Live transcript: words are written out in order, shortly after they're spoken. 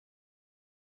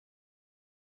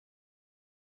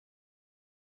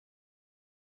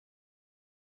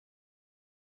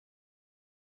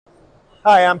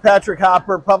Hi, I'm Patrick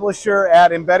Hopper, publisher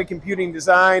at Embedded Computing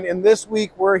Design, and this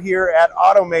week we're here at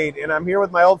Automate, and I'm here with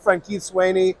my old friend Kieth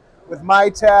Swaney with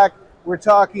Mitac. We're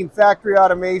talking factory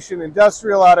automation,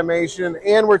 industrial automation,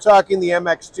 and we're talking the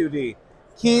MX2D.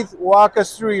 Kieth, walk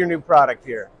us through your new product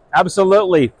here.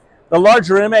 Absolutely. The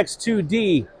larger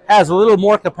MX2D has a little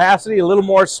more capacity, a little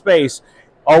more space.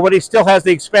 Already still has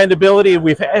the expandability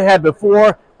we've had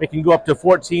before. We can go up to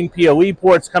 14 PoE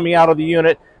ports coming out of the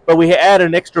unit, but we add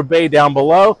an extra bay down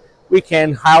below. We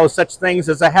can house such things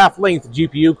as a half-length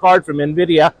GPU card from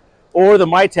NVIDIA or the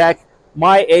Mitac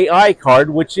MyAI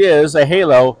card, which is a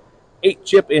Halo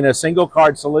 8-chip in a single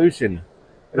card solution.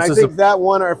 And I think that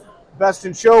won our Best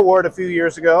in Show award a few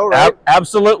years ago, right?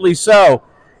 Absolutely so.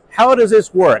 How does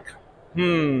this work?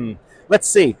 Let's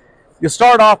see. You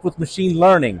start off with machine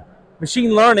learning.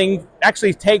 Machine learning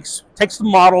actually takes the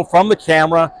model from the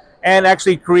camera and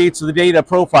actually creates the data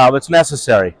profile that's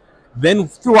necessary. Then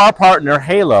through our partner,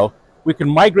 Halo, we can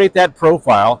migrate that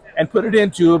profile and put it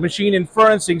into a machine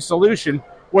inferencing solution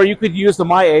where you could use the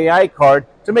MyAI card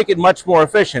to make it much more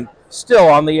efficient, still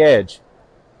on the edge.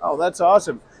 Oh, that's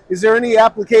awesome. Is there any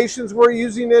applications we're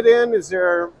using it in?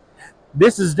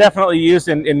 This is definitely used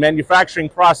in manufacturing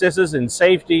processes, in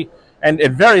safety, and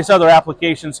in various other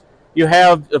applications. You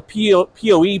have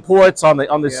PoE ports on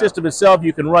the system itself.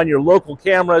 You can run your local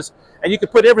cameras, and you can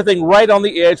put everything right on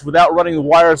the edge without running the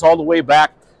wires all the way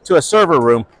back to a server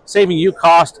room, saving you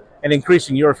cost and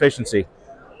increasing your efficiency.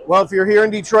 Well, if you're here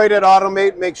in Detroit at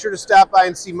Automate, make sure to stop by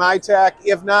and see Mitac.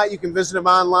 If not, you can visit them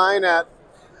online at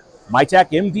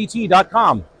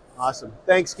MitacMDT.com. Awesome.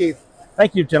 Thanks, Kieth.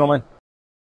 Thank you, gentlemen.